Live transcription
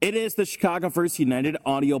It is the ChicagoVerseUniteD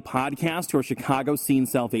audio podcast for Chicago Scene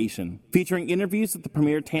Salvation, featuring interviews with the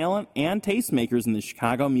premier talent and tastemakers in the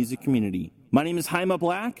Chicago music community. My name is Jaime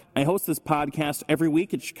Black. I host this podcast every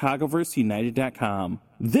week at ChicagoVerseUniteD.com.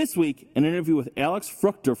 This week, an interview with Alex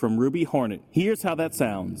Fruchter from Ruby Hornet. Here's how that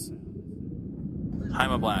sounds.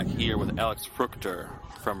 Jaime Black here with Alex Fruchter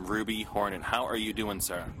from Ruby Hornet. How are you doing,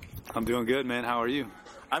 sir? I'm doing good, man. How are you?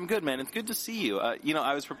 I'm good, man. It's good to see you.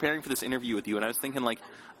 I was preparing for this interview with you, and I was thinking,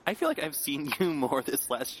 I feel like I've seen you more this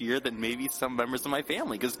last year than maybe some members of my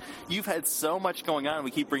family, because you've had so much going on. We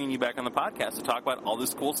keep bringing you back on the podcast to talk about all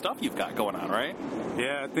this cool stuff you've got going on, right?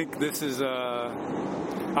 Yeah, I think this is, I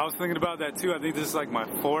was thinking about that too. I think this is like my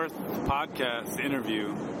fourth podcast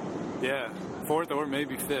interview. Yeah, fourth or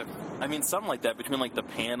maybe fifth. I mean, something like that, between the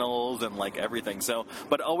panels and everything. So,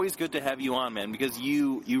 but always good to have you on, man, because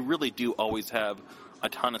you really do always have a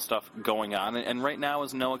ton of stuff going on, and right now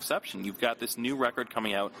is no exception. You've got this new record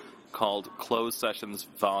coming out called Closed Sessions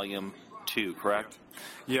Volume 2, correct?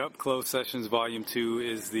 Yep, Closed Sessions Volume 2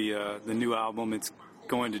 is the new album. It's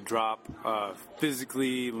going to drop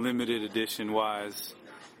physically limited edition wise,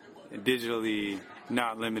 digitally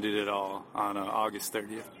not limited at all on August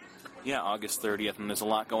 30th. Yeah, August 30th, and there's a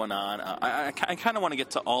lot going on. I kind of want to get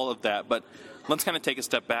to all of that, but let's kind of take a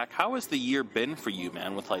step back. How has the year been for you,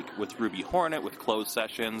 man, with Ruby Hornet, with Closed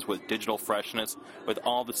Sessions, with Digital Freshness, with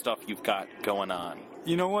all the stuff you've got going on?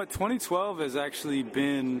 You know what? 2012 has actually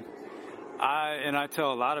been, I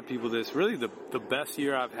tell a lot of people this, really the best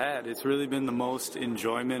year I've had. It's really been the most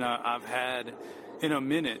enjoyment I've had in a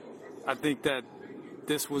minute. I think that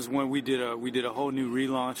this was when we did a whole new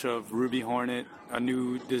relaunch of Ruby Hornet, a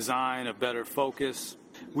new design, a better focus.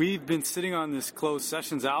 We've been sitting on this Closed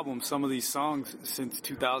Sessions album, some of these songs, since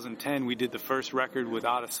 2010. We did the first record with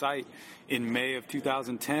Out of Sight in May of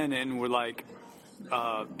 2010, and we're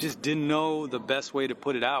just didn't know the best way to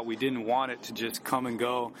put it out. We didn't want it to just come and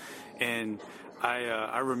go. And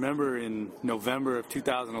I remember in November of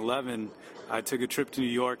 2011, I took a trip to New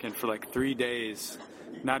York, and for 3 days,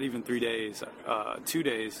 not even 3 days, 2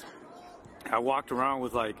 days, I walked around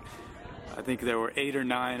with I think there were 8 or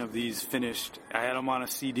 9 of these finished. I had them on a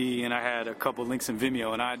CD, and I had a couple links in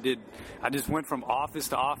Vimeo, and I just went from office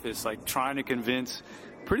to office, trying to convince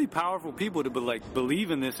pretty powerful people to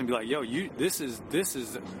believe in this and be like, yo, this is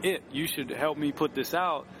it. You should help me put this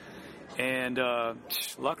out. And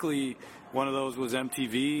luckily, one of those was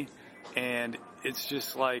MTV, and it's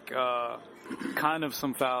just kind of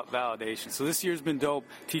some validation. So this year's been dope.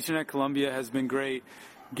 Teaching at Columbia has been great.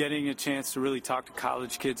 Getting a chance to really talk to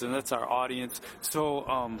college kids, and that's our audience.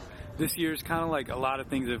 So this year's kind of a lot of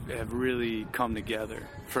things have really come together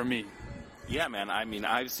for me. Yeah, man. I mean,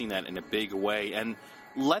 I've seen that in a big way. And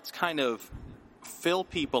let's kind of fill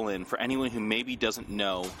people in, for anyone who maybe doesn't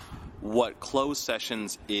know what Closed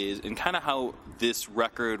Sessions is and kind of how this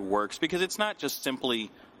record works, because it's not just simply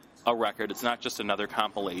a record. It's not just another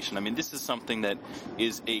compilation. I mean, this is something that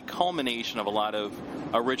is a culmination of a lot of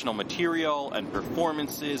original material and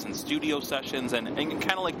performances and studio sessions, and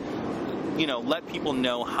kind of let people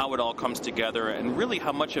know how it all comes together and really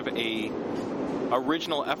how much of a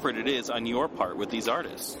original effort it is on your part with these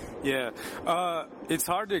artists. Yeah, it's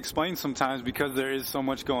hard to explain sometimes because there is so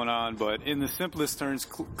much going on, but in the simplest terms,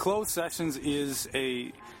 Closed Sessions is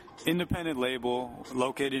a independent label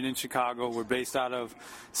located in Chicago. We're based out of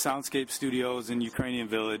Soundscape Studios in Ukrainian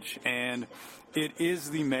Village, and it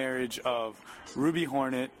is the marriage of Ruby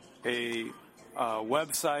Hornet, a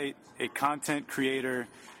website, a content creator,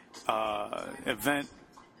 event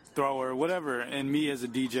thrower, whatever, and me as a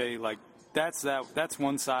DJ. That's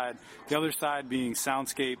one side. The other side being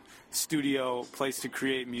Soundscape Studio, place to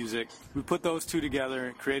create music. We put those two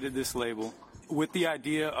together, created this label with the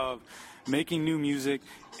idea of making new music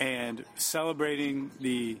and celebrating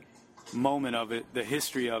the moment of it, the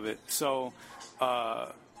history of it. So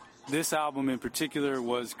this album in particular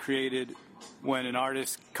was created when an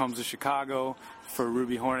artist comes to Chicago for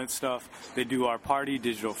Ruby Hornet stuff. They do our party,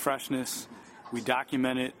 Digital Freshness. We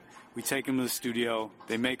document it. We take them to the studio,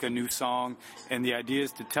 they make a new song, and the idea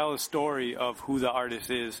is to tell a story of who the artist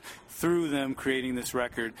is through them creating this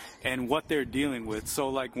record and what they're dealing with.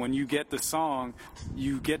 So when you get the song,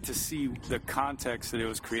 you get to see the context that it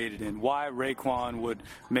was created in, why Raekwon would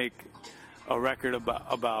make a record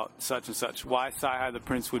about such and such, why Sci-Hi the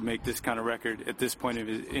Prince would make this kind of record at this point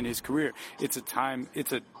in his career. It's a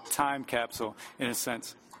time capsule in a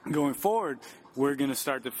sense. Going forward, we're going to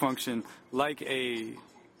start to function like a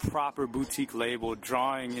proper boutique label,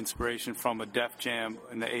 drawing inspiration from a Def Jam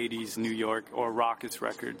in the 80s, New York, or Rockets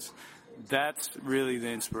Records. That's really the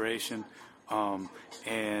inspiration.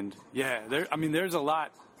 And yeah, there's a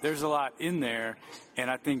lot there's a lot in there, and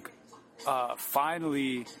I think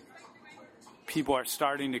finally people are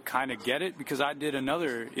starting to kind of get it, because I did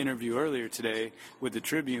another interview earlier today with the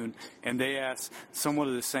Tribune, and they asked somewhat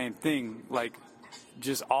of the same thing, like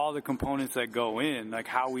just all the components that go in, like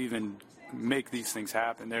how we even make these things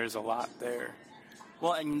happen. There's a lot there.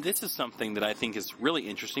 Well, and this is something that I think is really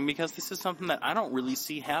interesting, because this is something that I don't really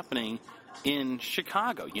see happening in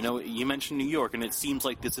Chicago. You know, you mentioned New York, and it seems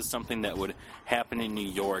like this is something that would happen in New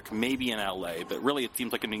York, maybe in LA, but really it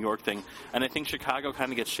seems like a New York thing. And I think Chicago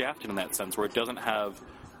kind of gets shafted in that sense, where it doesn't have,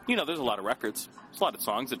 you know, there's a lot of records, there's a lot of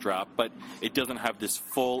songs that drop, but it doesn't have this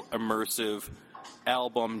full immersive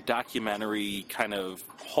album, documentary kind of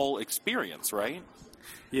whole experience, right?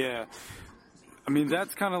 Yeah. I mean,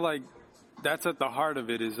 that's kind of like, that's at the heart of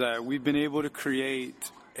it, is that we've been able to create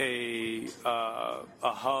a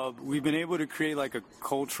hub. We've been able to create like a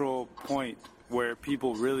cultural point where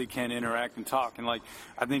people really can interact and talk. And like,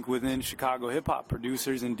 I think within Chicago hip hop,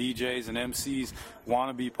 producers and DJs and MCs want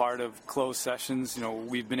to be part of closed sessions. You know,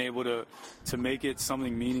 we've been able to make it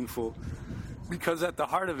something meaningful, because at the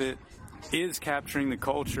heart of it is capturing the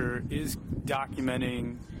culture, is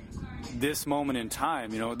documenting this moment in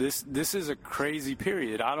time. You know, this is a crazy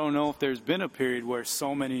period. I don't know if there's been a period where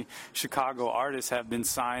so many Chicago artists have been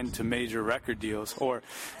signed to major record deals, or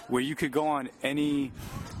where you could go on any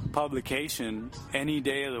publication any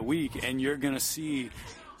day of the week and you're going to see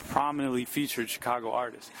prominently featured Chicago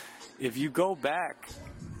artists. If you go back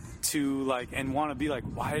to like, and want to be like,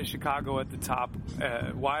 why is Chicago at the top?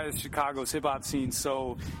 Why is Chicago's hip hop scene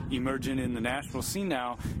so emergent in the national scene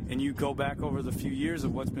now? And you go back over the few years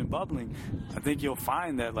of what's been bubbling, I think you'll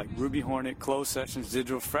find that like Ruby Hornet, Closed Sessions,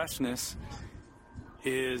 Digital Freshness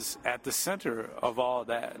is at the center of all of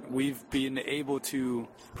that. We've been able to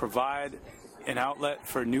provide an outlet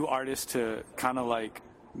for new artists to kind of like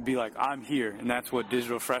be like, I'm here, and that's what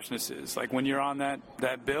Digital Freshness is. Like when you're on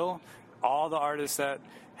that bill, all the artists that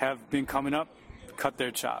have been coming up cut their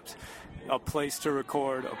chops. A place to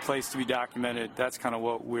record, a place to be documented. That's kind of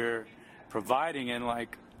what we're providing, and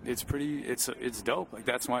like it's dope. Like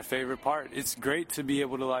that's my favorite part. It's great to be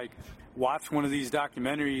able to like watch one of these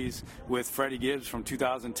documentaries with Freddie Gibbs from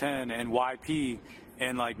 2010 and YP,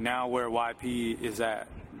 and like now where YP is at.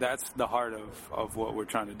 That's the heart of what we're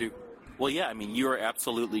trying to do. Well, yeah, I mean, you are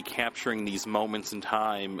absolutely capturing these moments in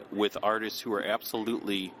time with artists who are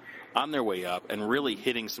absolutely on their way up and really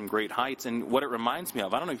hitting some great heights. And what it reminds me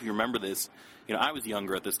of, I don't know if you remember this, you know, I was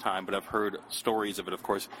younger at this time, but I've heard stories of it, of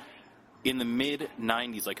course. In the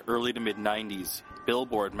mid-'90s, like early to mid-'90s,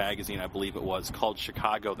 Billboard magazine, I believe it was, called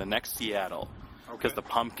Chicago the Next Seattle. Because the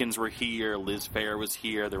Pumpkins were here, Liz Phair was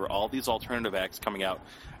here, there were all these alternative acts coming out.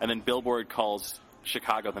 And then Billboard calls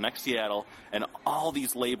Chicago the Next Seattle, and all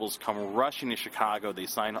these labels come rushing to Chicago. They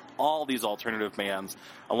sign all these alternative bands.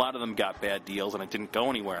 A lot of them got bad deals, and it didn't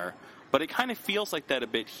go anywhere. But it kind of feels like that a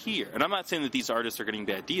bit here. And I'm not saying that these artists are getting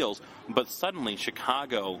bad deals, but suddenly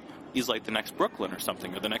Chicago is like the next Brooklyn or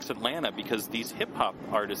something, or the next Atlanta, because these hip-hop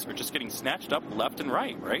artists are just getting snatched up left and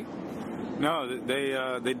right? No,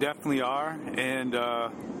 they definitely are. And,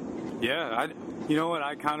 yeah, you know what,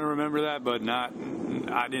 I kind of remember that, but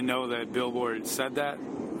I didn't know that Billboard said that.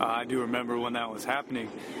 I do remember when that was happening,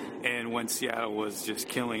 and when Seattle was just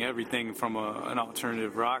killing everything from an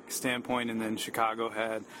alternative rock standpoint, and then Chicago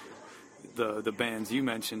had the bands you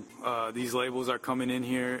mentioned. These labels are coming in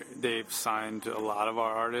here. They've signed a lot of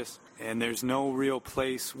our artists, and there's no real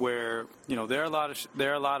place where, you know, there are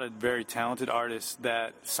a lot of very talented artists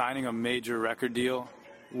that signing a major record deal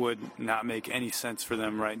would not make any sense for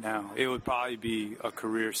them right now. It would probably be a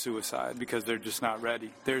career suicide because they're just not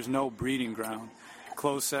ready. There's no breeding ground.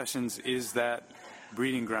 Closed Sessions is that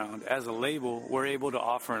breeding ground. As a label, we're able to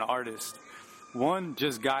offer an artist, one,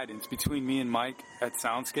 just guidance. Between me and Mike at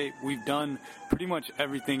Soundscape, we've done pretty much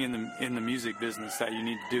everything in the music business that you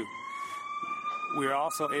need to do. We're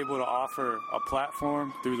also able to offer a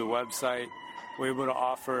platform through the website. We're able to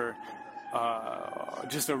offer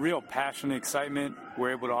just a real passion and excitement.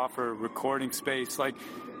 We're able to offer recording space. Like,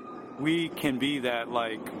 we can be that,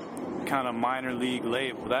 like, kind of minor league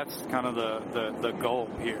label. That's kind of the goal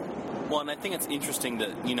here. Well, and I think it's interesting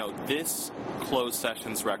that, you know, this Closed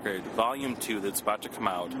Sessions record, Volume 2, that's about to come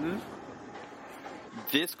out,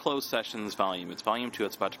 this Closed Sessions volume, it's Volume 2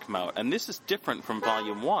 that's about to come out, and this is different from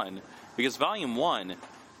Volume 1, because Volume 1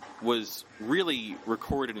 was really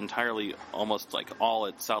recorded entirely, almost like all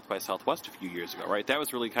at South by Southwest a few years ago, right? That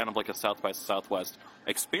was really kind of like a South by Southwest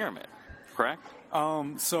experiment, correct?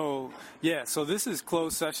 So this is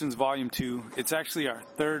Closed Sessions Volume 2. It's actually our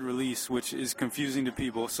third release, which is confusing to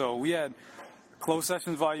people. So we had Closed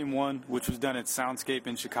Sessions Volume 1, which was done at Soundscape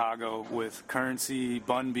in Chicago with Currency,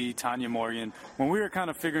 Bun B, Tanya Morgan, when we were kind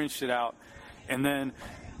of figuring shit out. And then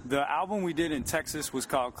the album we did in Texas was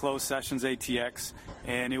called Closed Sessions ATX,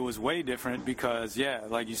 and it was way different because, yeah,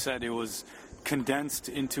 like you said, it was condensed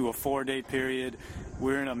into a 4-day period.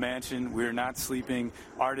 We're in a mansion. We're not sleeping.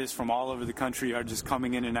 Artists from all over the country are just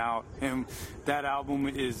coming in and out. And that album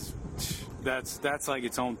is, that's like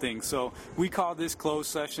its own thing. So we call this Closed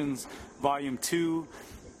Sessions Volume 2.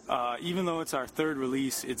 Even though it's our third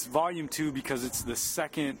release, it's Volume 2 because it's the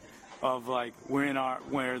second of like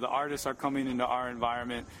where the artists are coming into our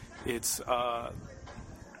environment. It's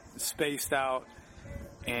spaced out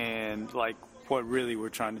and like what really we're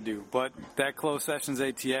trying to do. But that Closed Sessions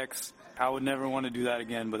ATX, I would never want to do that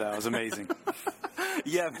again, but that was amazing.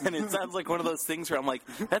 Yeah, man, it sounds like one of those things where I'm like,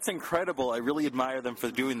 that's incredible. I really admire them for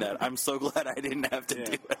doing that. I'm so glad I didn't have to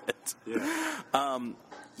do it. Yeah.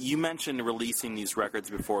 You mentioned releasing these records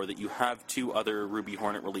before, that you have 2 other Ruby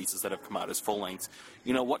Hornet releases that have come out as full lengths.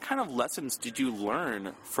 You know, what kind of lessons did you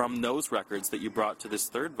learn from those records that you brought to this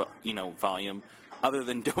third, volume, other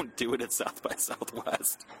than don't do it at South by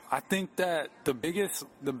Southwest? I think that the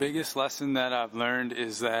biggest lesson that I've learned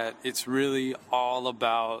is that it's really all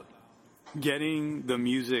about getting the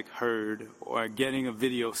music heard or getting a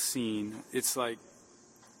video seen. It's like,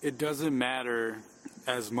 it doesn't matter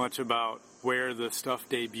as much about where the stuff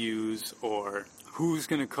debuts or who's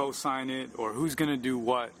going to co-sign it or who's going to do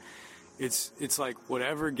what. It's like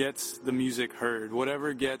whatever gets the music heard,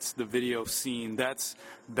 whatever gets the video seen, that's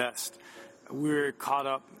best. We're caught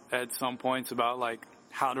up at some points about like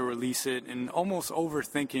how to release it and almost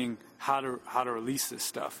overthinking how to release this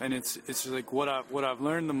stuff. And it's just like what I've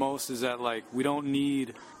learned the most is that like we don't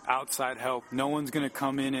need outside help. No one's going to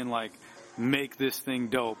come in and like make this thing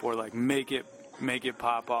dope or like make it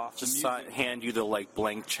pop off. Just hand you the like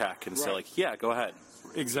blank check and say like, yeah, go ahead.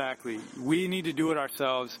 Exactly. We need to do it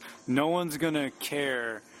ourselves. No one's going to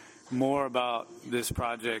care more about this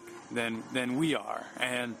project than we are.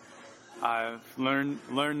 And I've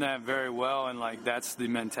learned that very well, and like that's the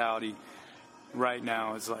mentality right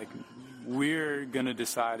now. It's like we're going to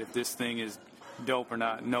decide if this thing is dope or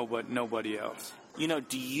not. Nobody else. You know,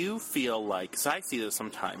 do you feel like, because I see this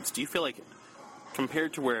sometimes, do you feel like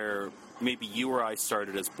compared to where maybe you or I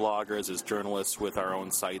started as bloggers, as journalists with our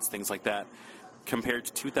own sites, things like that, compared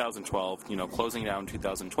to 2012, closing down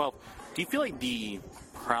 2012, do you feel like the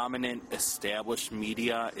prominent established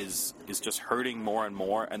media is just hurting more and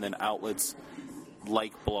more, and then outlets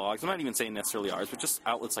like blogs, I'm not even saying necessarily ours, but just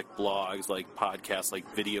outlets like blogs, like podcasts,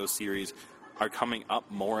 like video series are coming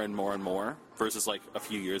up more and more and more versus like a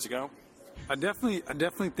few years ago? I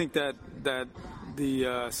definitely think that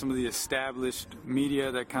the some of the established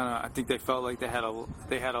media that kind of, I think they felt like they had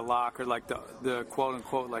a lock, or like the quote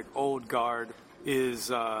unquote like old guard is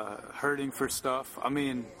hurting for stuff. I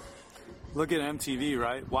mean, look at MTV,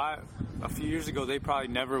 right? Why a few years ago they probably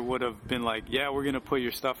never would have been like, yeah, we're gonna put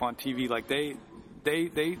your stuff on TV. Like they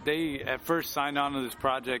at first signed on to this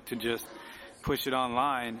project to just push it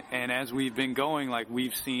online, and as we've been going, like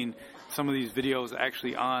we've seen some of these videos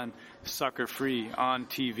actually on sucker free on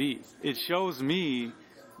TV. It shows me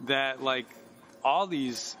that like all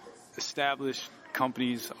these established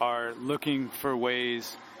companies are looking for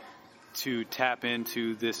ways to tap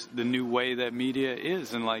into the new way that media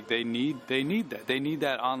is, and like they need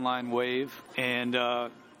that online wave. And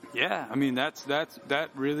yeah, I mean that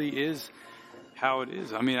really is how it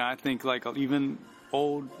is. I mean, I think like even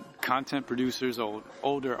old content producers,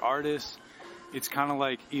 older artists, it's kind of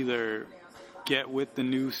like either get with the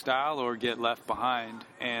new style or get left behind,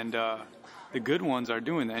 and the good ones are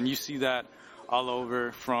doing that, and you see that all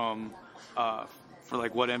over, from for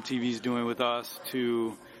like what MTV's doing with us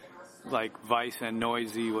to like Vice and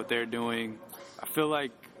Noisy, what they're doing. I feel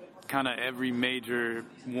like kind of every major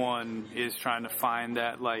one is trying to find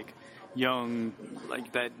that young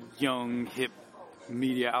hip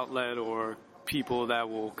media outlet or people that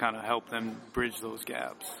will kind of help them bridge those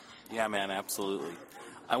gaps. Yeah, man, absolutely.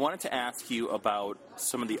 I wanted to ask you about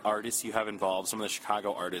some of the artists you have involved, some of the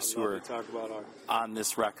Chicago artists who are on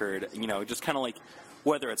this record, just kind of like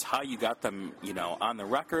whether it's how you got them, on the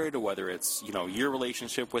record, or whether it's, your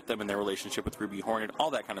relationship with them and their relationship with Ruby Hornet,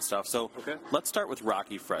 all that kind of stuff. So Let's start with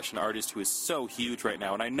Rockie Fresh, an artist who is so huge right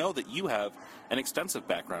now, and I know that you have an extensive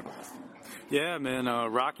background with. Yeah, man,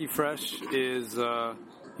 Rockie Fresh is...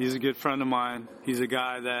 he's a good friend of mine. He's a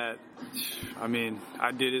guy that,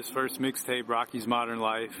 I did his first mixtape, Rocky's Modern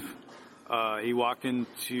Life. He walked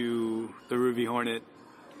into the Ruby Hornet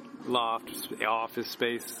loft, office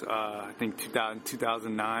space, I think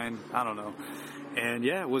 2009, I don't know. And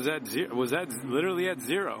yeah, was literally at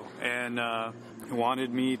zero. And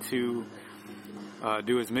wanted me to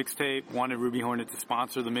do his mixtape, wanted Ruby Hornet to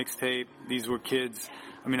sponsor the mixtape. These were kids.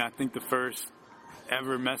 I mean, I think the first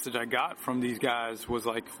ever message I got from these guys was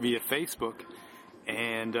like via Facebook,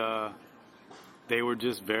 and they were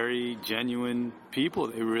just very genuine people.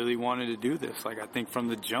 They really wanted to do this. Like, I think from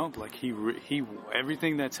the jump, like he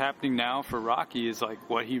everything that's happening now for Rockie is like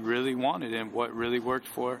what he really wanted and what really worked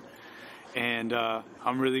for. And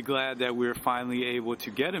I'm really glad that we're finally able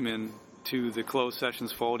to get him in to the Closed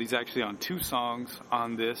Sessions fold. He's actually on 2 songs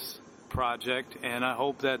on this project, and I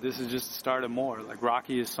hope that this is just the start of more. Like,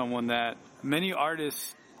 Rockie is someone that many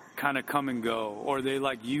artists kind of come and go, or they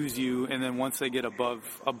like use you, and then once they get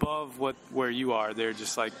above where you are, they're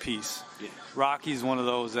just like peace. Yeah. Rockie's one of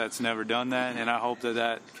those that's never done that, and I hope that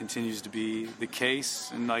that continues to be the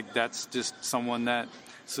case. And like, that's just someone that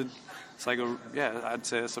it's like I'd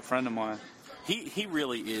say it's a friend of mine. He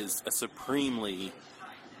really is a supremely,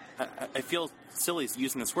 I feel silly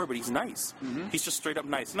using this word, but he's nice. Mm-hmm. He's just straight up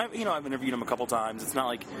nice. And I've interviewed him a couple times. It's not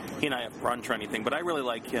like he and I have brunch or anything, but I really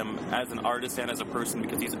like him as an artist and as a person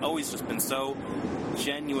because he's always just been so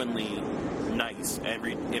genuinely nice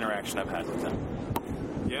every interaction I've had with him.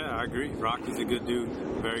 Yeah, I agree. Rockie's a good dude.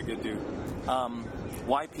 Very good dude.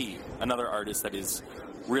 YP, another artist that is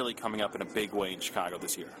really coming up in a big way in Chicago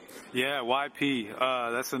this year. Yeah, YP.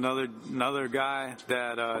 That's another guy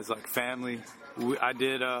that is like family. I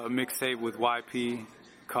did a mixtape with YP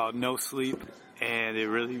called No Sleep, and it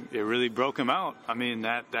really broke him out. I mean,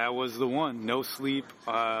 that was the one. No Sleep.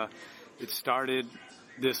 It started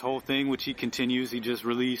this whole thing, which he continues. He just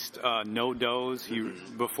released No Doze.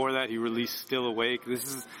 Before that, he released Still Awake. This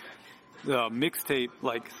is the mixtape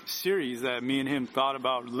like series that me and him thought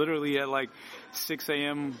about literally at like 6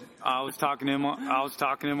 a.m. I was talking to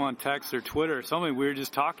him on text or Twitter or something. We were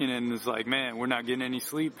just talking, and it's like, man, we're not getting any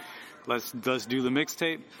sleep. Let's do the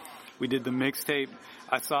mixtape. We did the mixtape.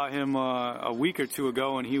 I saw him a week or 2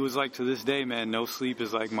 ago, and he was like, to this day, man, No Sleep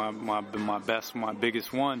is like my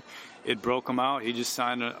biggest one. It broke him out. He just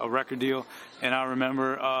signed a record deal, and I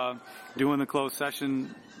remember doing the closed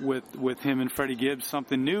session with him and Freddie Gibbs,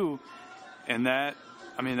 Something New, and I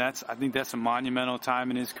think that's a monumental time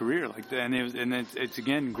in his career. Like, and it's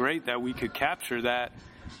again great that we could capture that.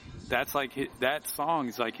 That's like that song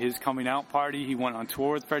is like his coming out party. He went on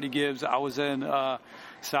tour with Freddie Gibbs. I was in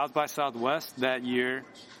South by Southwest that year,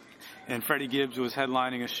 and Freddie Gibbs was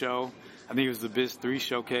headlining a show. I think it was the Biz 3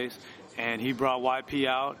 showcase, and he brought YP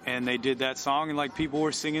out, and they did that song, and like people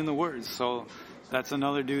were singing the words. So that's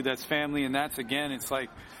another dude that's family, and that's again, it's like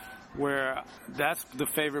where that's the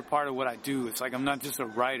favorite part of what I do. It's like I'm not just a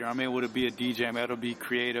writer. I'm able to be a DJ. I'm able to be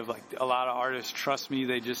creative. Like a lot of artists trust me.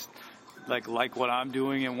 They just like what I'm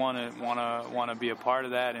doing and want to be a part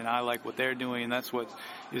of that, and I like what they're doing, and that's what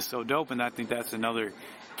is so dope. And I think that's another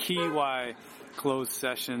key why closed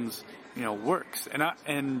sessions works.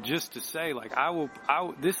 And just to say, like,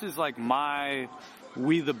 this is like my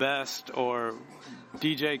We the Best or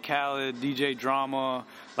DJ Khaled, DJ Drama.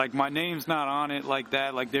 Like, my name's not on it like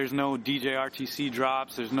that. Like, there's no DJ RTC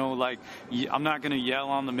drops. There's no, like, I'm not going to yell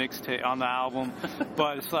on the mixtape, on the album.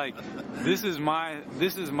 But it's like, this is my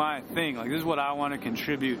thing. Like, this is what I want to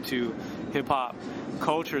contribute to hip-hop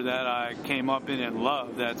culture that I came up in and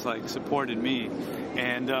love, that's, like, supported me.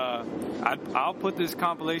 And I'll put this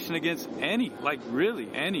compilation against any, like, really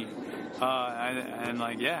any.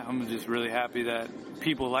 I'm just really happy that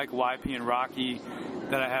people like YP and Rockie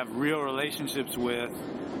that I have real relationships with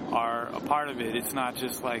are a part of it. It's not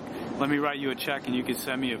just like, let me write you a check and you can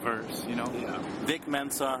send me a verse, Yeah. Vic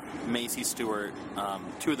Mensa, Macy Stewart,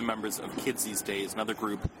 2 of the members of Kids These Days, another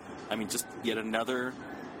group. I mean, just yet another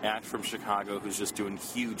act from Chicago who's just doing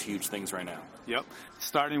huge, huge things right now. Yep.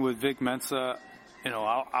 Starting with Vic Mensa,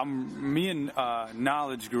 me and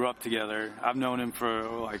Knowledge grew up together. I've known him for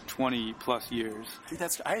like 20 plus years. Dude,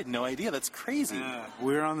 I had no idea. That's crazy.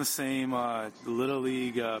 We were on the same Little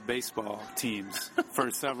League baseball teams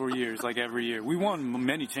for several years, like every year. We won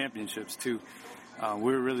many championships too.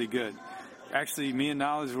 We were really good. Actually, me and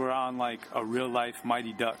Knowledge were on like a real life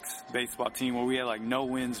Mighty Ducks baseball team where we had like no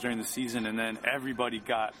wins during the season, and then everybody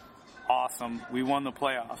got awesome. We won the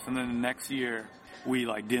playoffs, and then the next year we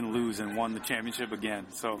like didn't lose and won the championship again.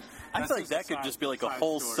 So I feel like that could just be like a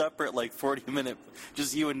whole separate like 40-minute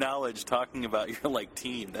just you and Knowledge talking about your like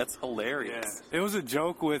team. That's hilarious. Yeah. It was a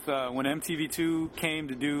joke with when MTV2 came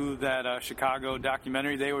to do that Chicago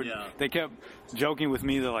documentary. They kept joking with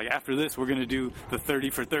me that like after this we're gonna do the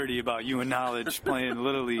 30 for 30 about you and Knowledge playing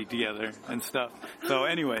Little League together and stuff. So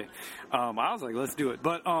anyway, I was like, let's do it.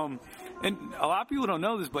 But and a lot of people don't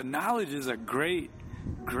know this, but Knowledge is a great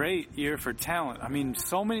ear for talent. I mean,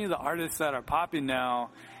 so many of the artists that are popping now,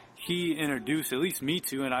 he introduced at least me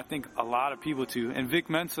to, and I think a lot of people to. And Vic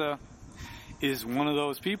Mensa is one of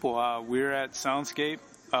those people. We're at Soundscape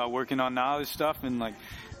working on knowledge stuff, and like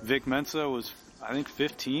Vic Mensa was, I think,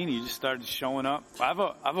 15. He just started showing up. I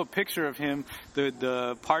have a picture of him.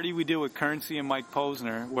 The party we did with Currency and Mike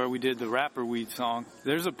Posner, where we did the Rapper Weed song.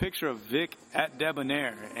 There's a picture of Vic at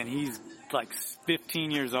Debonair, and he's like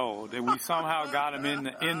 15 years old, and we somehow got him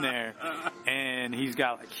in there, and he's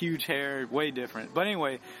got like huge hair, way different. But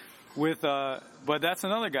anyway, but that's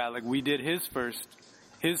another guy. Like, we did his first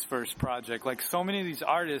project. Like, so many of these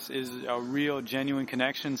artists is a real genuine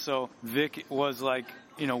connection. So Vic was like,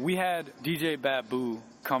 you know, we had DJ Babu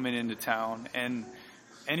coming into town, and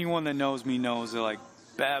anyone that knows me knows that like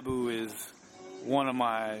Babu is one of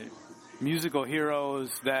my musical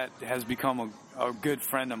heroes that has become a good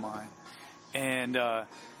friend of mine. And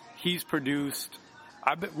he's produced,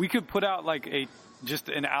 we could put out like just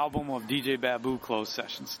an album of DJ Babu closed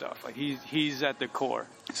session stuff. Like, he's at the core.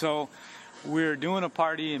 So we're doing a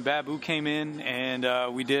party, and Babu came in,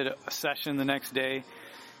 and we did a session the next day,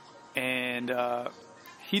 and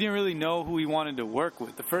he didn't really know who he wanted to work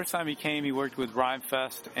with. The first time he came, he worked with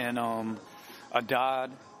Rhymefest and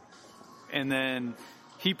Adad, and then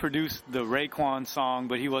he produced the Raekwon song,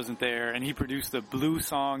 but he wasn't there, and he produced the Blue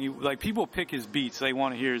song. Like, people pick his beats. They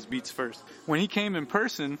want to hear his beats first. When he came in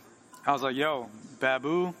person, I was like, yo,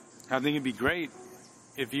 Babu, I think it'd be great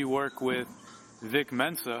if you work with Vic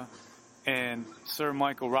Mensa and Sir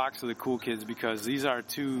Michael Rocks of the Cool Kids, because these are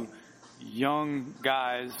two young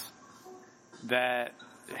guys that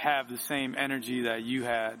have the same energy that you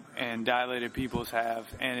had and Dilated Peoples have,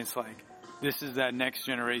 and it's like, this is that next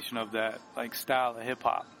generation of that like style of hip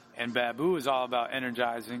hop. And Babu is all about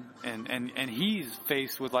energizing, and he's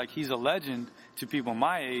faced with, like, he's a legend to people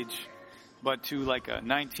my age, but to like a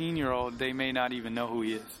 19-year-old, they may not even know who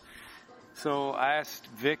he is. So I asked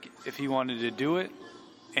Vic if he wanted to do it,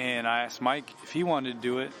 and I asked Mike if he wanted to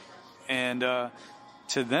do it, and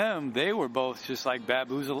to them, they were both just like,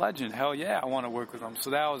 Babu's a legend. Hell yeah, I want to work with him. So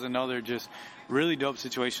that was another just really dope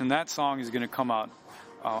situation. That song is going to come out.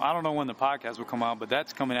 I don't know when the podcast will come out, but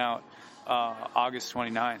that's coming out August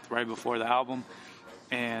 29th, right before the album.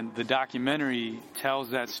 And the documentary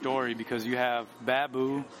tells that story because you have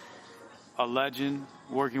Babu, a legend,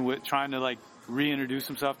 trying to like reintroduce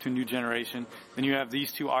himself to a new generation. Then you have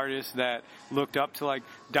these two artists that looked up to, like,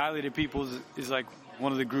 Dilated Peoples is like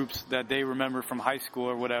one of the groups that they remember from high school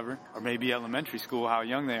or whatever, or maybe elementary school, how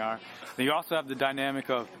young they are. Then you also have the dynamic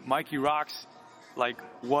of Mikey Rocks, like,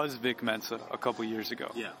 was Vic Mensa a couple years ago.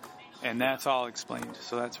 Yeah. And that's all explained,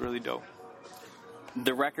 so that's really dope.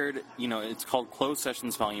 The record, you know, it's called Closed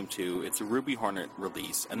Sessions Volume 2. It's a Ruby Hornet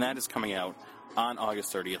release, and that is coming out on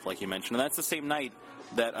August 30th, like you mentioned. And that's the same night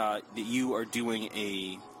that you are doing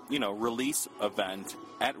a, you know, release event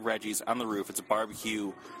at Reggie's on the roof. It's a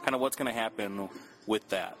barbecue. Kind of what's going to happen with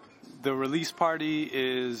that? The release party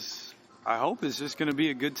is, I hope, is just going to be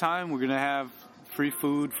a good time. We're going to have free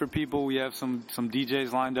food for people. We have some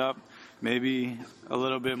DJs lined up, maybe a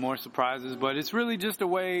little bit more surprises, but it's really just a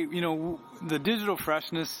way, you know, the digital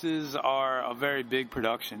freshnesses are a very big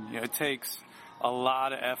production. You know, it takes a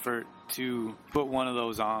lot of effort to put one of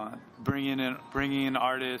those on, bringing in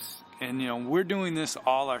artists, and, you know, we're doing this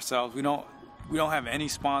all ourselves. We don't have any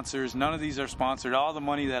sponsors. None of these are sponsored. All the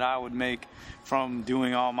money that I would make from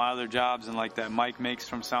doing all my other jobs and like that Mike makes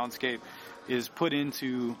from Soundscape is put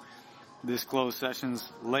into this Closed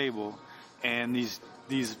Sessions label and these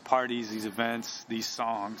parties, these events, these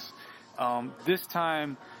songs. This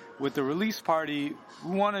time with the release party,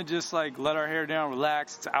 we want to just like let our hair down,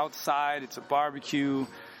 relax. It's outside. It's a barbecue,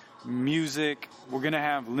 music. We're going to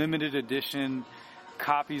have limited edition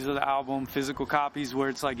copies of the album, physical copies, where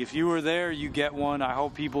it's like, if you were there, you get one. I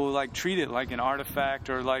hope people like treat it like an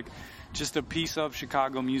artifact or like just a piece of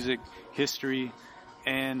Chicago music history.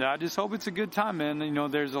 And I just hope it's a good time, man. You know,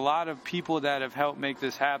 there's a lot of people that have helped make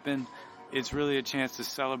this happen. It's really a chance to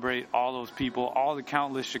celebrate all those people, all the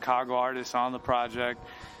countless Chicago artists on the project,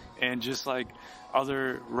 and just like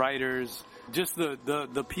other writers, just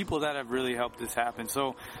the people that have really helped this happen.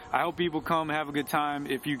 So I hope people come, have a good time.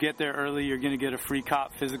 If you get there early, you're going to get a free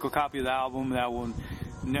physical copy of the album that will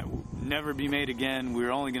never be made again.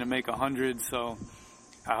 We're only going to make 100, so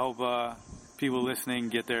I hope people listening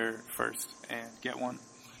get there first and get one.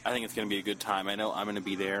 I think it's going to be a good time. I know I'm going to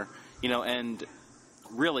be there. You know, and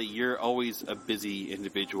really, you're always a busy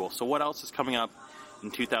individual. So what else is coming up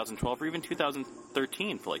in 2012 or even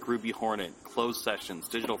 2013 for like Ruby Hornet, Closed Sessions,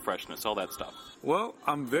 Digital Freshness, all that stuff? Well,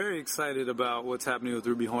 I'm very excited about what's happening with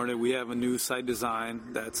Ruby Hornet. We have a new site design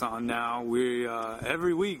that's on now.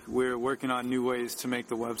 Every week we're working on new ways to make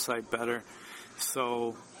the website better.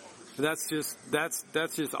 So that's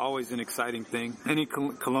just always an exciting thing. Any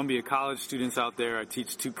Columbia College students out there, I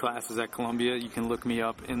teach 2 classes at Columbia. You can look me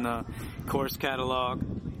up in the course catalog.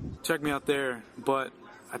 Check me out there. But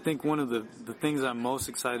I think one of the things I'm most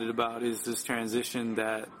excited about is this transition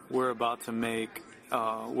that we're about to make,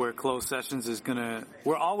 where Closed Sessions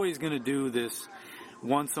we're always gonna do this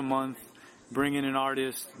once a month, bring in an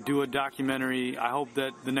artist, do a documentary. I hope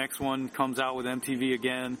that the next one comes out with MTV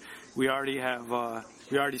again. We already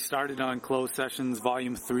started on Closed Sessions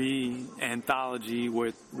Volume 3 anthology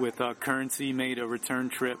with Currency made a return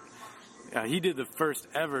trip. He did the first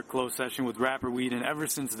ever closed session with Rapper Weed, and ever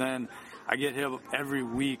since then, I get hit up every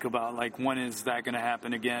week about, like, when is that going to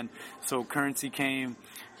happen again. So Currency came,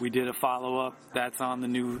 we did a follow-up. That's on the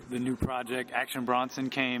new project. Action Bronson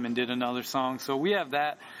came and did another song. So we have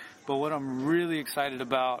that. But what I'm really excited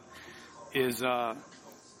about is the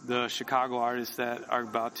Chicago artists that are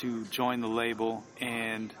about to join the label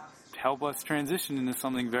and help us transition into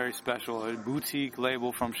something very special. A boutique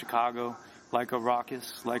label from Chicago, like a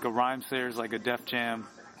Raucous, like a Rhymesayers, like a Def Jam.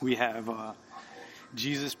 We have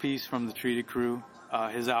Jesus Piece from the Treated Crew.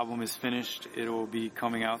 His album is finished. It will be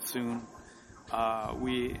coming out soon.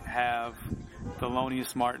 We have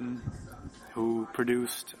Thelonious Martin, who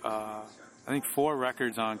produced, I think, 4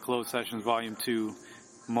 records on Closed Sessions Volume 2,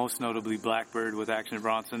 most notably Blackbird with Action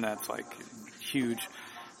Bronson. That's, like, huge.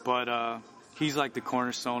 But he's, like, the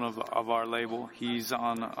cornerstone of our label. He's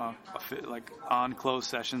on on Closed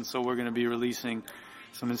Sessions, so we're going to be releasing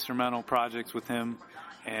some instrumental projects with him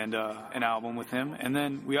and an album with him. And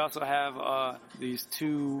then we also have these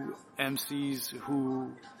 2 MCs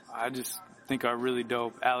who I just think are really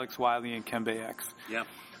dope, Alex Wiley and Kembe X. Yeah.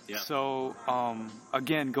 Yeah. So,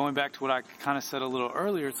 again, going back to what I kind of said a little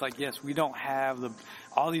earlier, it's like, yes, we don't have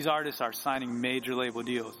all these artists are signing major label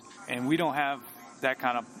deals, and we don't have that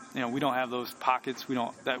kind of, we don't have those pockets.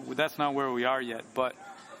 That's not where we are yet, but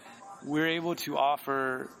we're able to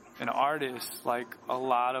offer an artist, like, a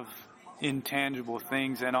lot of intangible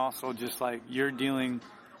things, and also just, like, you're dealing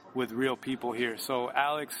with real people here. So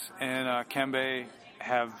Alex and Kembe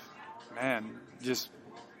have, just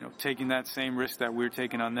taking that same risk that we're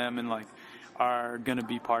taking on them, and, like, are going to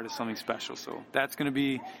be part of something special. So that's going to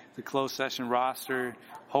be the Closed Session roster.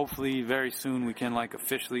 Hopefully very soon we can, like,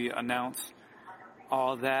 officially announce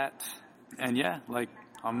all that. And yeah, like,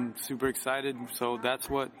 I'm super excited. So that's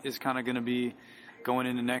what is kind of going to be going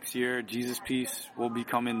into next year. Jesus Piece will be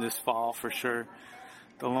coming this fall for sure.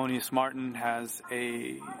 Thelonious Martin has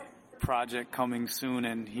a project coming soon,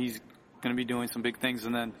 and he's going to be doing some big things.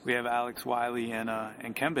 And then we have Alex Wiley and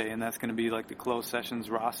Kembe, and that's going to be, like, the Closed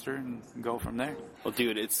Sessions roster, and go from there. Well,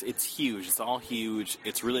 dude, it's huge. It's all huge.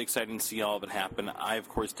 It's really exciting to see all of it happen. I, of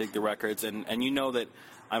course, dig the records, and you know that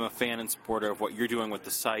I'm a fan and supporter of what you're doing with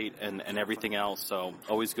the site and everything else, so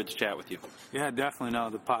always good to chat with you. Yeah, definitely.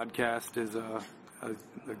 No, the podcast is a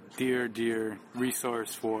dear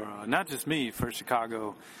resource for not just me, for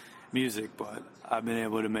Chicago music, but I've been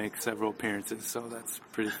able to make several appearances, so that's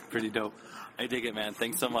pretty dope. I dig it, man.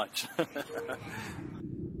 Thanks so much.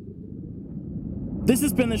 This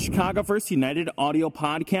has been the ChicagoVerseUniteD audio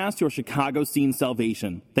podcast, your Chicago scene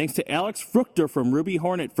salvation. Thanks to Alex Fruchter from Ruby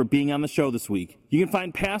Hornet for being on the show this week. You can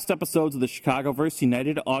find past episodes of the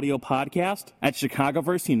ChicagoVerseUniteD audio podcast at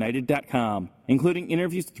ChicagoVerseUniteD.com, including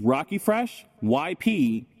interviews with Rockie Fresh,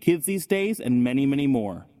 YP, Kids These Days, and many, many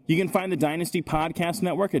more. You can find the Dynasty Podcast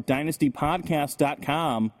Network at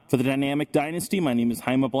DynastyPodcast.com. For the Dynamic Dynasty, my name is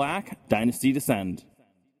Jaime Black. Dynasty Descend.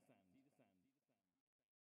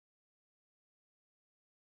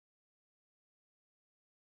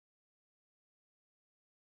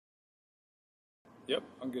 Yep,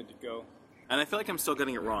 I'm good to go. And I feel like I'm still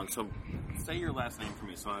getting it wrong, so say your last name for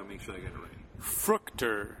me so I make sure I get it right.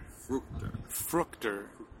 Fruchter. Fruchter.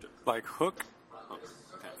 Like hook? Oh,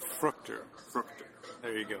 okay. Fruchter.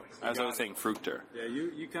 There you go. As I was saying, Fruchter. Yeah,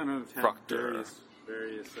 you kind of have Fruchter.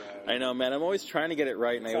 various I know, man. I'm always trying to get it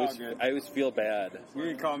right, and I always feel bad. You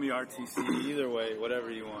can call me RTC. Either way,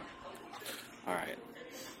 whatever you want. All right.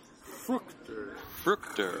 Fruchter.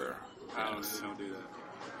 I don't do that.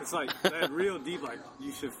 It's like that real deep, like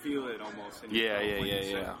you should feel it almost.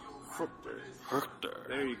 Yeah. Fruchter.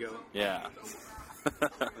 There you go. Yeah.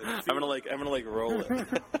 I'm gonna roll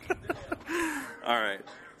it. All right.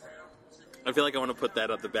 I feel like I want to put that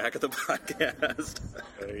at the back of the podcast.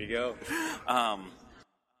 There you go.